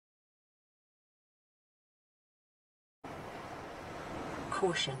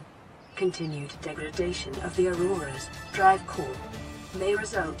caution. Continued degradation of the Aurora's drive core may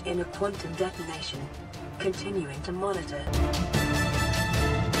result in a quantum detonation. Continuing to monitor.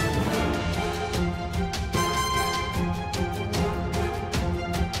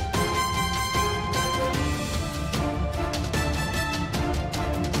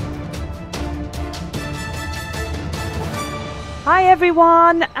 Hi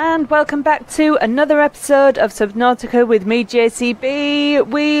everyone, and welcome back to another episode of Subnautica with me, JCB.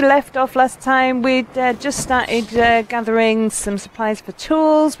 We left off last time. We'd just started gathering some supplies for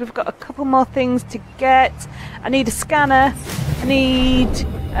tools. We've got a couple more things to get. I need a scanner, I need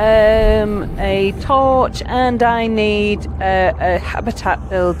a torch, and I need a habitat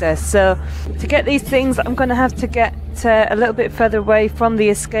builder. So to get these things, I'm going to have to get a little bit further away from the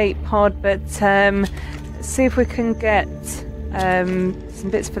escape pod, but see if we can get some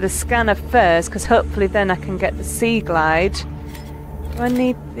bits for the scanner first, because hopefully then I can get the seaglide. Do I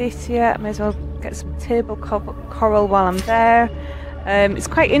need this yet? I may as well get some table coral while I'm there. It's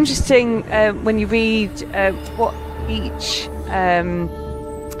quite interesting when you read what each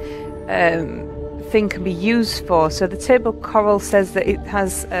thing can be used for. So the table coral says that it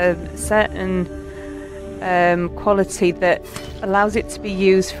has a certain quality that allows it to be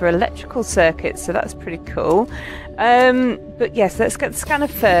used for electrical circuits, so that's pretty cool. But yes, let's get the scanner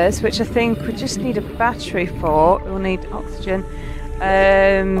first, which I think we just need a battery for. We'll need oxygen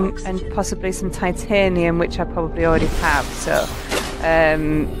and possibly some titanium, which I probably already have. So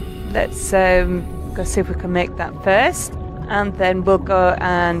let's go see if we can make that first, and then we'll go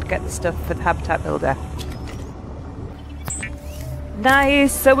and get the stuff for the habitat builder.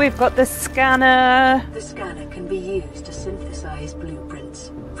 Nice, so we've got the scanner. The scanner can be used to synthesize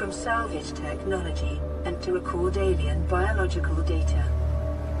blueprints from salvage technology and to record alien biological data.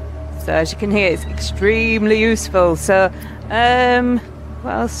 So as you can hear, it's extremely useful. So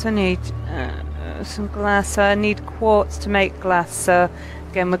what else I need? Some glass. So I need quartz to make glass. So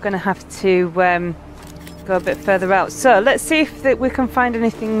again, we're going to have to go a bit further out. So let's see if we can find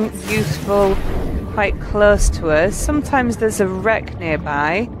anything useful quite close to us. Sometimes there's a wreck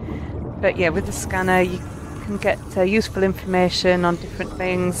nearby, but yeah, with the scanner you can get useful information on different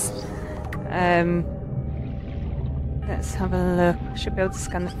things. Let's have a look. Should be able to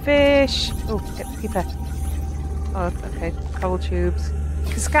scan the fish. Oh, get the keeper. Oh, okay. Coral tubes.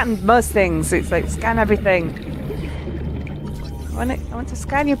 You can scan most things. It's like scan everything. I want to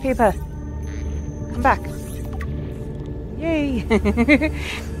scan you, Peeper. Come back. Yay!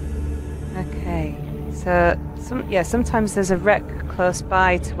 Okay. So sometimes there's a wreck close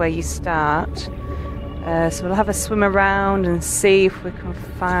by to where you start. So we'll have a swim around and see if we can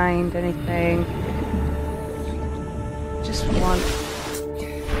find anything. Just want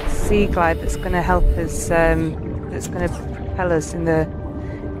seaglide that's going to help us, that's going to propel us in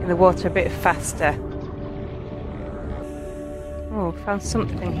the water a bit faster. Oh, found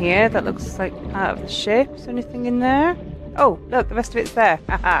something here that looks like part of the ship. Is there anything in there? Oh, look, the rest of it's there.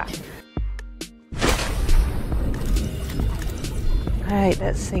 Haha. Right,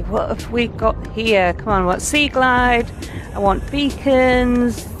 let's see, what have we got here? Come on, I want seaglide, I want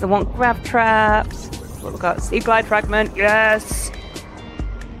beacons, I want grab traps. What we've got? Seaglide fragment, yes!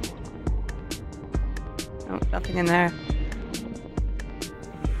 Oh, nothing in there.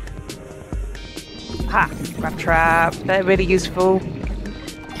 Ha! Grab trap, they're really useful.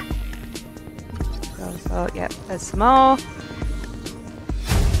 So, yeah, there's some more.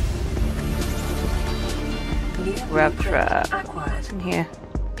 Grab trap. What's in here?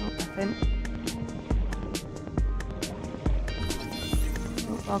 Oh, nothing.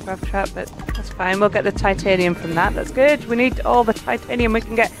 Oh, I'll grab trap, but that's fine. We'll get the titanium from that. That's good. We need all the titanium we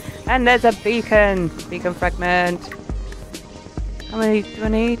can get. And there's a beacon. Beacon fragment. How many do I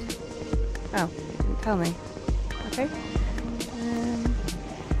need? Oh, it didn't tell me. Okay.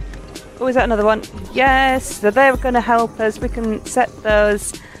 Oh, is that another one? Yes. So they're going to help us. We can set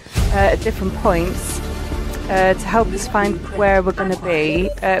those at different points. To help us find where we're going to be,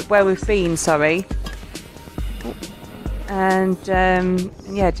 where we've been, sorry. And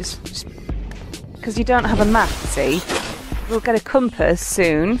yeah, just because you don't have a map, see? We'll get a compass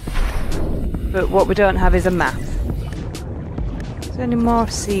soon, but what we don't have is a map. Is there any more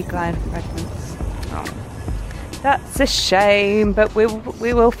seaglide fragments? Oh, that's a shame, but we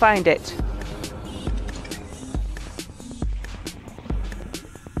will find it.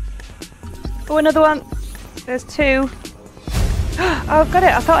 Oh, another one. There's two. Oh, I've got it.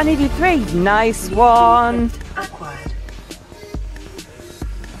 I thought I needed three. Nice one. Acquired.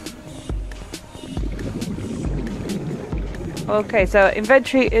 Okay, so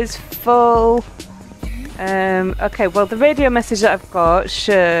inventory is full. Okay, well the radio message that I've got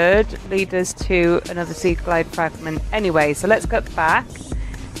should lead us to another seaglide fragment anyway, so let's go back.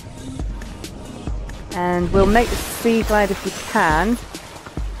 And we'll make the seaglide if we can.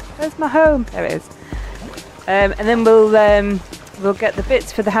 Where's my home? There it is. And then we'll get the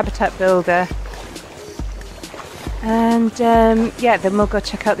bits for the habitat builder. And yeah, then we'll go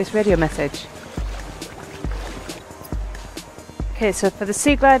check out this radio message. Okay, so for the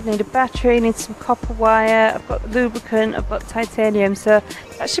seaglide, I need a battery, need some copper wire, I've got lubricant, I've got titanium, so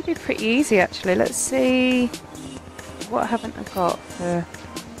that should be pretty easy actually. Let's see, what haven't I got for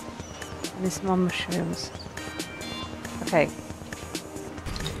these more mushrooms? Okay.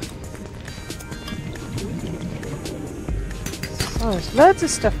 Oh, there's loads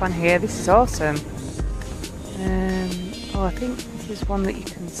of stuff on here, this is awesome. Oh, I think this is one that you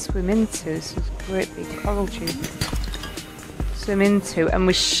can swim into, this is a great big coral tube. Swim into, and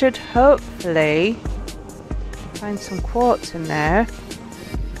we should hopefully find some quartz in there.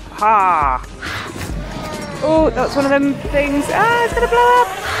 Ha! Oh, that's one of them things. Ah, it's gonna blow up!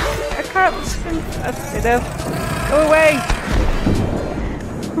 I can't swim. That's enough. Go away!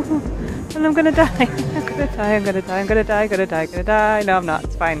 And I'm gonna die. I'm gonna die. I'm gonna die. I'm gonna die. I'm gonna die. I'm gonna die. No, I'm not.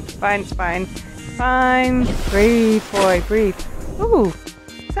 It's fine. It's fine. It's fine. It's fine. Breathe, boy. Breathe. Ooh,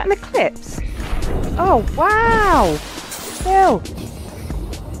 is that an eclipse? Oh, wow! Still.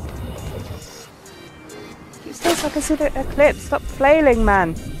 It says I can see the eclipse. Stop flailing,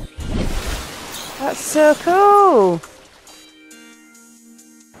 man. That's so cool.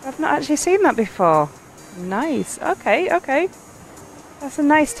 I've not actually seen that before. Nice. Okay, okay. That's a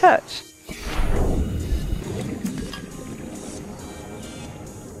nice touch.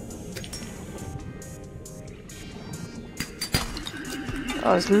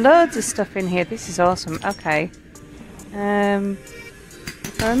 Oh, there's loads of stuff in here. This is awesome. Okay.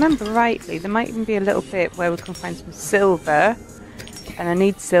 If I remember rightly, there might even be a little bit where we can find some silver, and I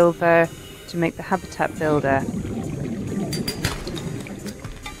need silver to make the habitat builder.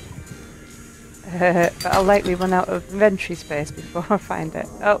 But I'll likely run out of inventory space before I find it.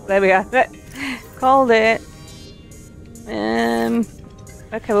 Oh, there we are. Called it.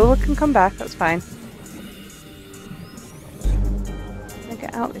 Okay, well we can come back. That's fine. Can I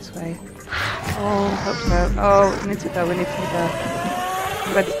get out this way? Oh, hope so. Oh, we need to go, we need to go.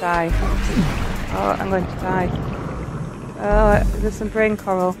 I'm going to die. Oh, I'm going to die. Oh, there's some brain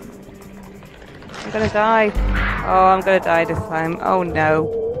coral. I'm going to die. Oh, I'm going to die this time. Oh no.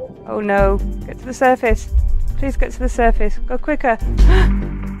 Oh no. Get to the surface. Please get to the surface. Go quicker.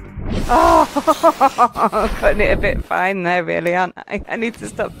 Oh, putting it a bit fine there really, aren't I? I need to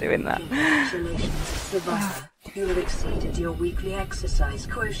stop doing that. Congratulations, Survivor. You have exceeded your weekly exercise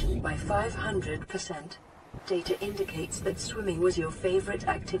quotient by 500%. Data indicates that swimming was your favorite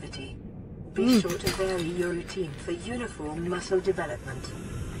activity. Be sure to vary your routine for uniform muscle development.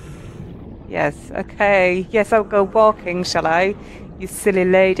 Yes, okay. Yes, I'll go walking, shall I? You silly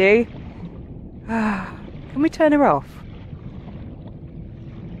lady. Can we turn her off?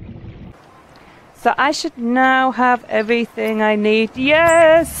 So I should now have everything I need.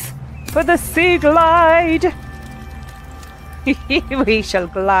 Yes! For the sea glide! We shall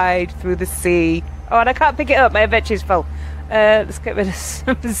glide through the sea. Oh, and I can't pick it up. My inventory's full. Let's get rid of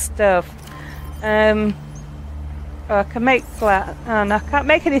some stuff. Oh, I can make glass. Oh, no, I can't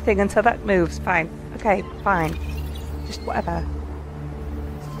make anything until that moves. Fine. Okay, fine. Just whatever.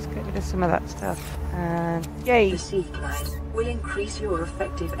 Let's just get rid of some of that stuff. Yay. The sea glide will increase your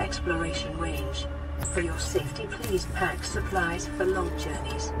effective exploration range. For your safety, please pack supplies for long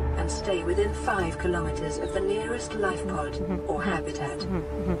journeys and stay within 5 kilometers of the nearest life pod or habitat.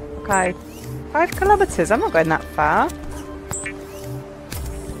 Okay. 5 kilometers? I'm not going that far.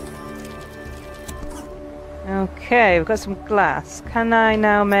 Okay, we've got some glass. Can I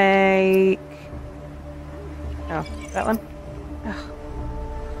now make... Oh, that one? Oh,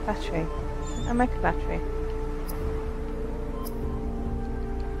 battery. I'll make a battery.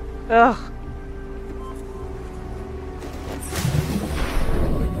 Ugh.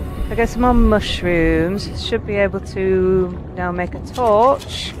 I get some more mushrooms. Should be able to now make a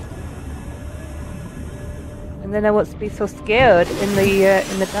torch. And then I won't be so scared in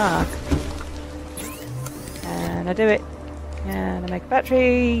the dark. And I do it. And I make a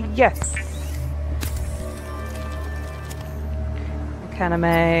battery. Yes. Can I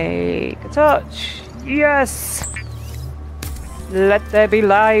make a torch? Yes. Let there be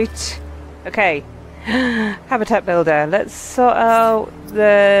light. Okay. Habitat builder. Let's sort out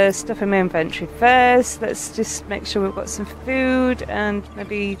the stuff in my inventory first. Let's just make sure we've got some food and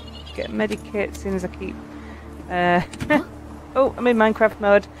maybe get a medikit as soon as I keep Oh, I'm in Minecraft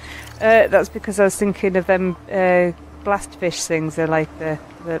mode. That's because I was thinking of them blast fish things. They're like they're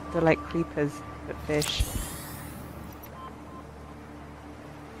like creepers, but fish.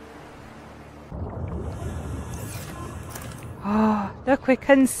 Oh, look, we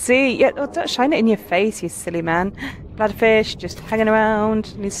can see. Yeah, oh, don't shine it in your face, you silly man. Bladderfish just hanging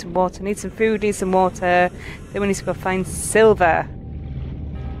around. Needs some water, needs some food, needs some water. Then we need to go find silver.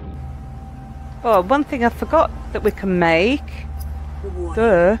 Oh, one thing I forgot that we can make.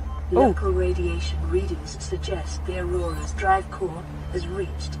 Duh. Local radiation readings suggest the Aurora's drive core has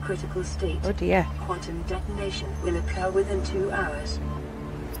reached critical state. Oh dear. Quantum detonation will occur within 2 hours.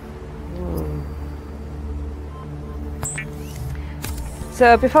 Ooh.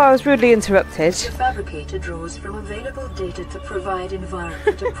 So, before I was rudely interrupted... The fabricator draws from available data to provide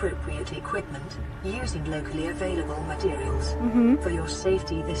environment-appropriate equipment using locally available materials. For your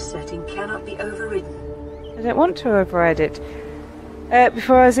safety, this setting cannot be overridden. I don't want to override it.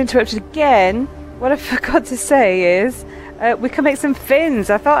 Before I was interrupted again, what I forgot to say is we can make some fins.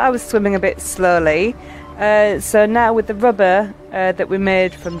 I thought I was swimming a bit slowly. So now with the rubber that we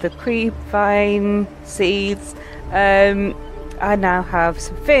made from the creep vine seeds, I now have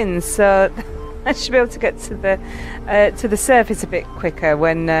some fins, so I should be able to get to the surface a bit quicker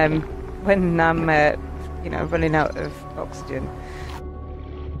when I'm you know, running out of oxygen.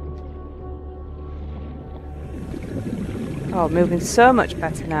 Oh, moving so much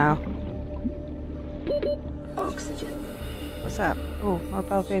better now. Oxygen. What's that? Oh,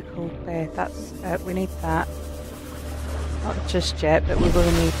 mobile vehicle bay. That's we need that. Not just yet, but we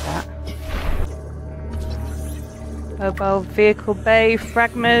will need that. Mobile vehicle bay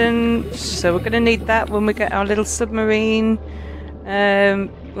fragment. So we're going to need that when we get our little submarine.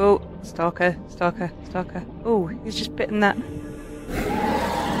 Oh, stalker. Oh, he's just bitten that.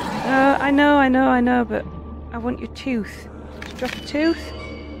 I know, but I want your tooth. Did you drop a tooth?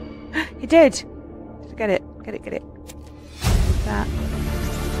 He did! Get it. That.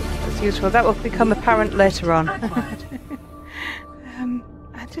 That's useful. That will become apparent later on.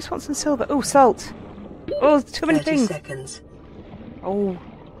 I just want some silver. Oh, salt. Oh, too many things. Seconds. Oh.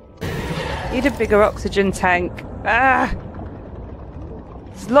 Need a bigger oxygen tank. Ah!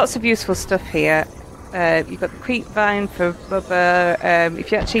 There's lots of useful stuff here. You've got the creep vine for rubber.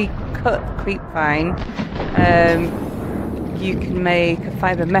 If you actually cut the creep vine, you can make a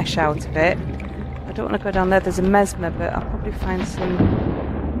fibre mesh out of it. I don't want to go down there. There's a mesmer, but I'll probably find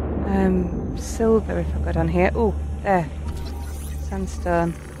some silver if I go down here. Oh, there.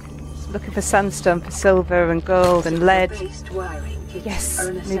 Sandstone. Looking for sandstone for silver and gold and lead. Yes,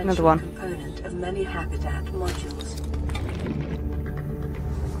 need another one. Component of many habitat modules.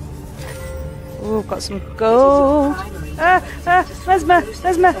 Oh, got some gold. Mesmer,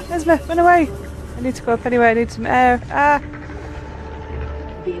 run away. I need to go up anyway. I need some air.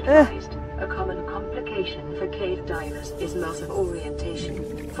 Be advised, a common complication for cave divers is loss of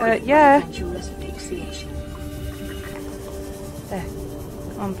orientation. Yeah. Asphyxiation. There.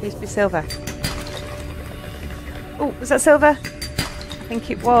 Come on, please be silver. Oh, was that silver? I think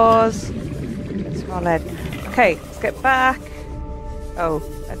it was. It's more lead. Okay, let's get back. Oh,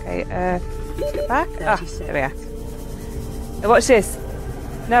 okay. Let's get back. Ah, there we are. Now watch this.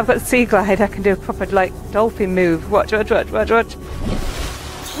 Now I've got the seaglide. I can do a proper like dolphin move. Watch. Woohoo!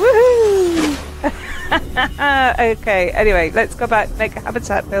 Okay, anyway, let's go back, make a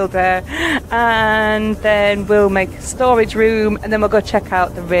habitat builder, and then we'll make a storage room, and then we'll go check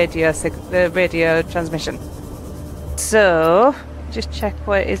out the radio transmission. So, just check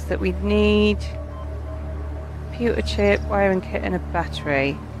what it is that we need. Computer chip, wiring kit, and a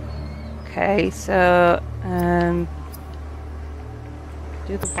battery. Okay, so,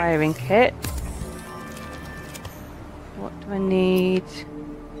 do the wiring kit. What do I need?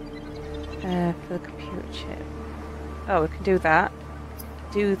 For the computer chip. Oh, we can do that.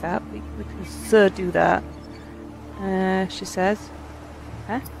 We can so do that. She says.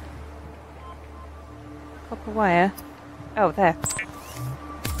 Huh? Copper wire. Oh, there.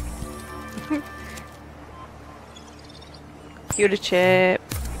 Computer chip.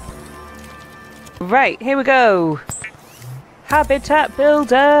 Right, here we go. Habitat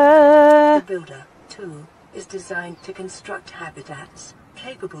builder. The builder tool is designed to construct habitats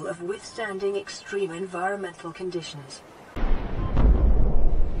capable of withstanding extreme environmental conditions.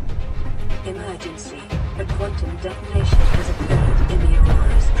 Emergency. A quantum detonation has occurred in the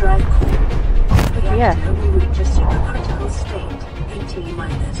Aurora's drive core. The reactor will reach a supercritical state in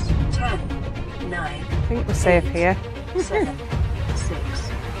T-minus 10, 9, I think we're safe here. 7, 6,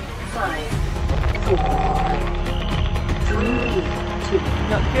 5, 4, 3, 2.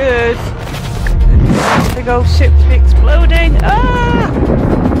 Not good. big old ship exploding. Ah!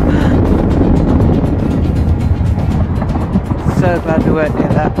 So glad we weren't near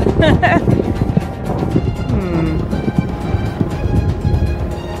that.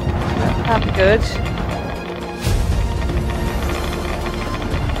 That'd be good.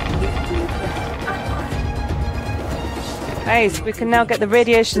 Okay, so we can now get the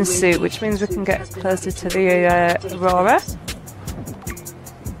radiation suit, which means we can get closer to the Aurora.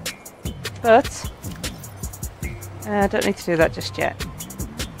 But I don't need to do that just yet.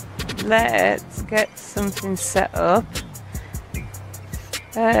 Let's get something set up.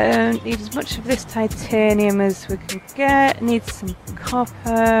 Need as much of this titanium as we can get. Need some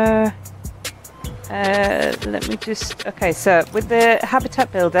copper. Let me just... Okay, so with the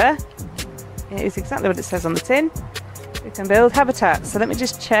habitat builder, it is exactly what it says on the tin. We can build habitat. So let me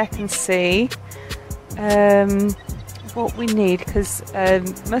just check and see what we need, because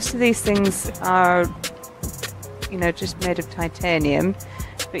most of these things are, you know, just made of titanium.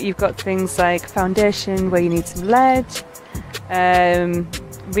 But you've got things like foundation where you need some lead.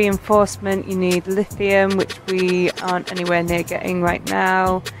 Reinforcement, you need lithium, which we aren't anywhere near getting right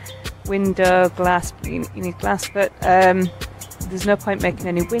now. Window, glass, you need glass, but there's no point making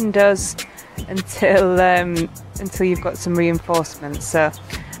any windows until you've got some reinforcements. So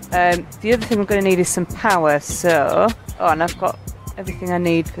the other thing we're going to need is some power. So, and I've got everything I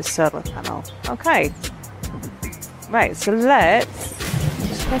need for solar panel. Okay, right, so let's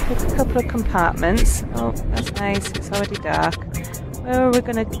just make a couple of compartments. Oh, that's nice, it's already dark. Where are we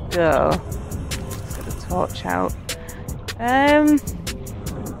going to go? Let's get the torch out. I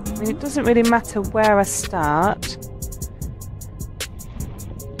mean, it doesn't really matter where I start,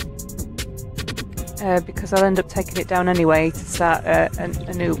 because I'll end up taking it down anyway to start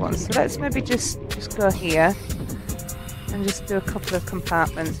a new one. So let's maybe just go here and just do a couple of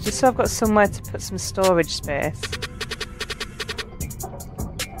compartments, just so I've got somewhere to put some storage space.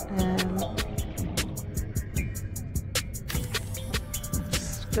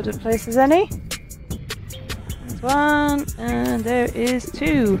 As good a place as any. There's one, and there is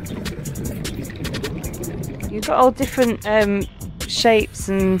two. You've got all different shapes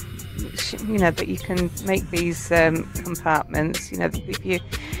and, you know, that you can make these compartments. You know, if you,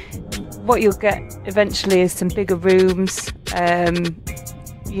 what you'll get eventually is some bigger rooms.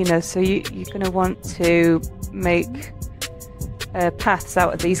 You know, so you're going to want to make paths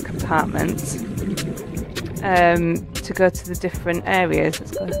out of these compartments to go to the different areas.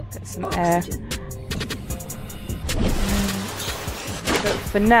 Let's go get some air. But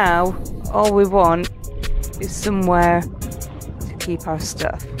for now, all we want is somewhere to keep our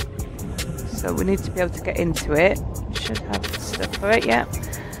stuff. So we need to be able to get into it. Should have stuff for it, yeah.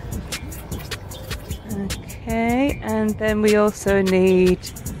 Okay, and then we also need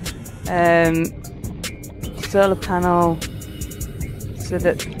solar panel so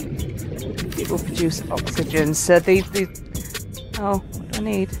that it will produce oxygen. So the oh, what do I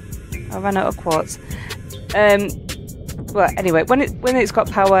need? I ran out of quartz. Well, anyway, when it's got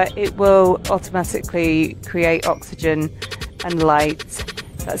power, it will automatically create oxygen and light.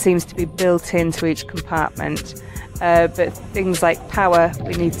 That seems to be built into each compartment. But things like power,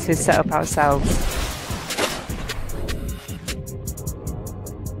 we need to set up ourselves.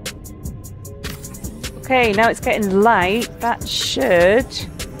 Okay, now it's getting light. That should...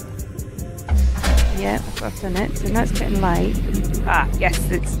 Yeah, I've done it. So now it's getting light. Ah, yes,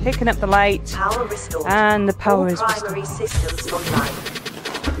 it's picking up the light. Power restored. And the power All is primary restored. systems online.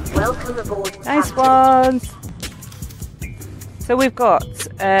 Welcome aboard. Nice Captain. ones! So we've got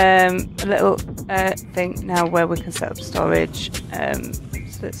a little thing now where we can set up storage.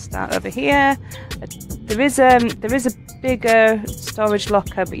 So let's start over here. There is a bigger storage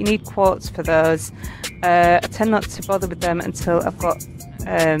locker, but you need quartz for those. I tend not to bother with them until I've got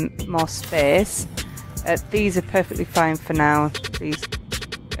more space. These are perfectly fine for now, these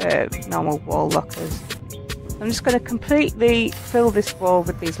normal wall lockers. I'm just going to completely fill this wall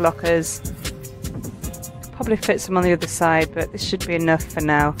with these lockers. Probably fit some on the other side, but this should be enough for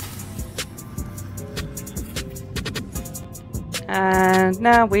now. And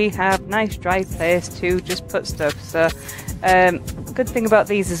now we have nice dry place to just put stuff. So good thing about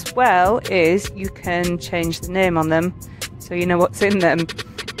these as well is you can change the name on them so you know what's in them.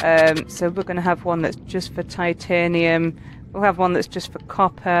 So we're going to have one that's just for titanium, we'll have one that's just for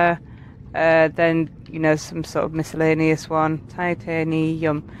copper, then, you know, some sort of miscellaneous one.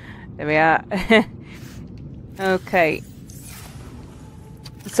 Titanium. There we are. Okay.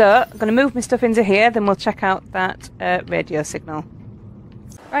 So I'm going to move my stuff into here, then we'll check out that radio signal.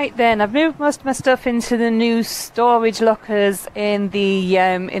 Right then, I've moved most of my stuff into the new storage lockers in the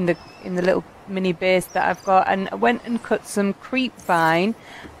little mini base that I've got, and I went and cut some creep vine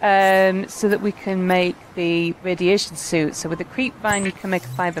so that we can make the radiation suit. So with the creep vine you can make a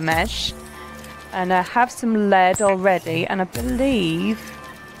fibre mesh, and I have some lead already, and I believe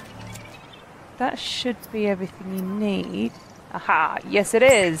that should be everything you need. Aha, yes it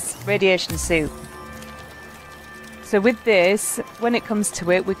is! Radiation suit. So with this, when it comes to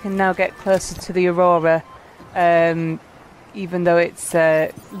it, we can now get closer to the Aurora, even though it's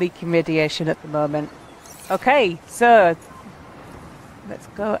leaking radiation at the moment. Okay, so let's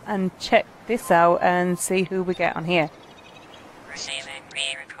go and check this out and see who we get on here. Receiving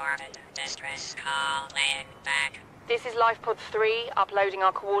pre-recorded distress call, laying back. This is LifePod 3, uploading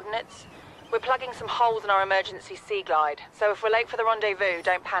our coordinates. We're plugging some holes in our emergency seaglide, so if we're late for the rendezvous,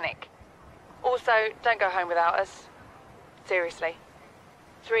 don't panic. Also, don't go home without us. Seriously.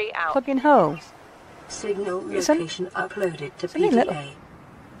 3 out. Plugging holes. Signal location uploaded to PDA.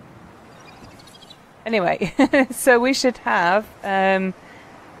 Anyway, so we should have a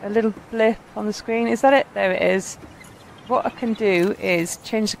little blip on the screen. Is that it? There it is. What I can do is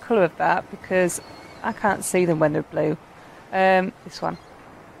change the colour of that because I can't see them when they're blue. This one.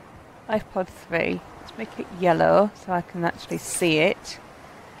 LifePod 3. Let's make it yellow so I can actually see it.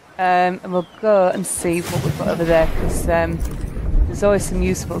 And we'll go and see what we've got over there, because there's always some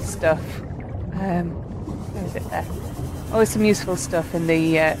useful stuff. Where is it there? Always some useful stuff in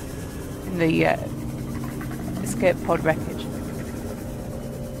the escape pod wreckage.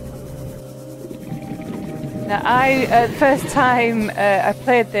 Now, the first time I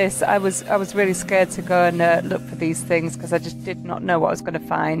played this, I was really scared to go and look for these things because I just did not know what I was going to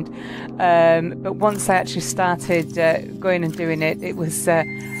find. But once I actually started going and doing it, it was.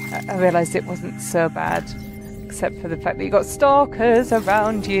 I realised it wasn't so bad, except for the fact that you got stalkers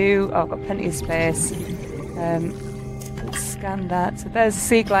around you. Oh, I've got plenty of space. Let's scan that. So there's a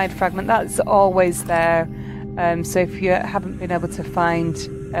seaglide fragment. That's always there. So if you haven't been able to find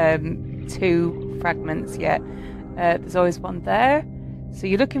 2 fragments yet, there's always one there. So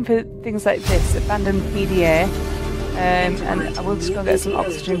you're looking for things like this, abandoned PDA. And I will just go get some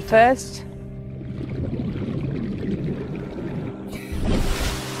oxygen first.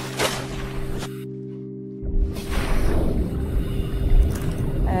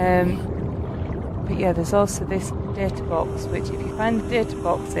 But yeah, there's also this data box, which if you find the data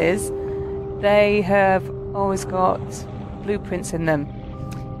boxes, they have always got blueprints in them.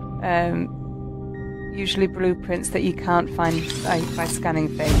 Usually blueprints that you can't find by scanning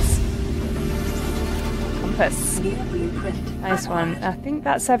things. Compass. Nice one. I think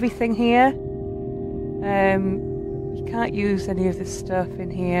that's everything here. You can't use any of this stuff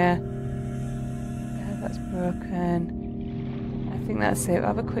in here. That's broken. I think that's it. I'll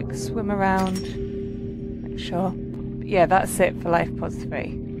have a quick swim around. Make sure. But yeah, that's it for LifePod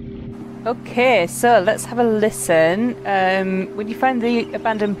 3. Okay, so let's have a listen. When you find the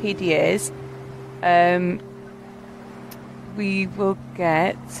abandoned PDAs, we will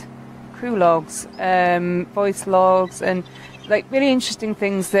get crew logs, voice logs, and like really interesting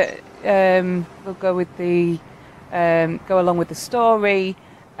things that will go with the go along with the story.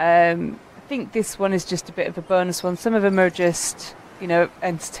 I think this one is just a bit of a bonus one. Some of them are just, you know,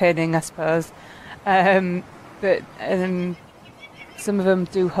 entertaining, I suppose, but some of them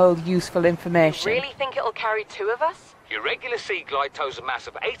do hold useful information. You really think it'll carry 2 of us? Your regular seaglide tows a mass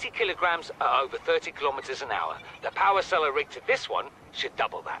of 80 kilograms at over 30 kilometers an hour. The power cellar rig to this one should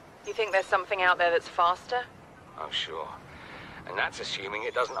double that. You think there's something out there that's faster? Oh, sure. And that's assuming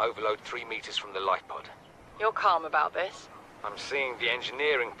it doesn't overload 3 meters from the lifepod. You're calm about this? I'm seeing the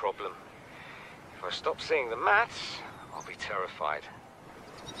engineering problem. If I stop seeing the maths, I'll be terrified.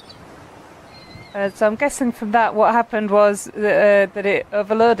 So I'm guessing from that what happened was that it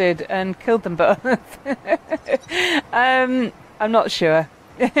overloaded and killed them both. I'm not sure.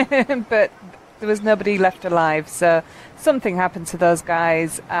 But there was nobody left alive, so something happened to those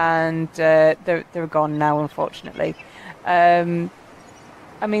guys, and they're gone now, unfortunately. I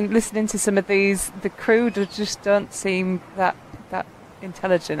mean, listening to some of these, the crew just don't seem that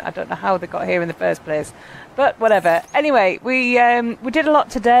intelligent. I don't know how they got here in the first place, but whatever. Anyway, we did a lot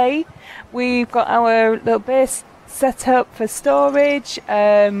today. We've got our little base set up for storage.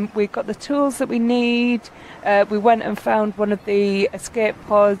 We've got the tools that we need. We went and found one of the escape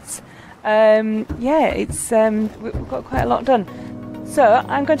pods. Yeah, it's we've got quite a lot done. So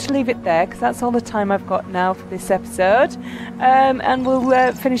I'm going to leave it there because that's all the time I've got now for this episode, and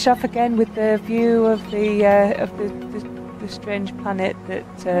we'll finish off again with the view of the the strange planet that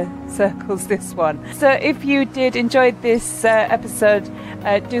circles this one. So if you did enjoy this episode,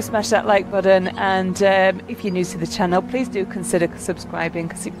 do smash that like button, and if you're new to the channel, please do consider subscribing,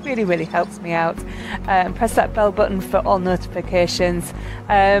 because it really helps me out. Press that bell button for all notifications.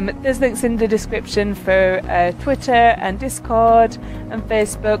 There's links in the description for Twitter and Discord and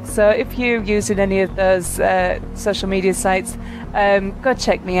Facebook, so if you're using any of those social media sites, go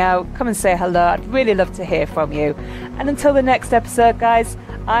check me out, come and say hello. I'd really love to hear from you. And until the next episode, guys,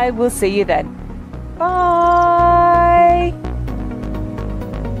 I will see you then. Bye.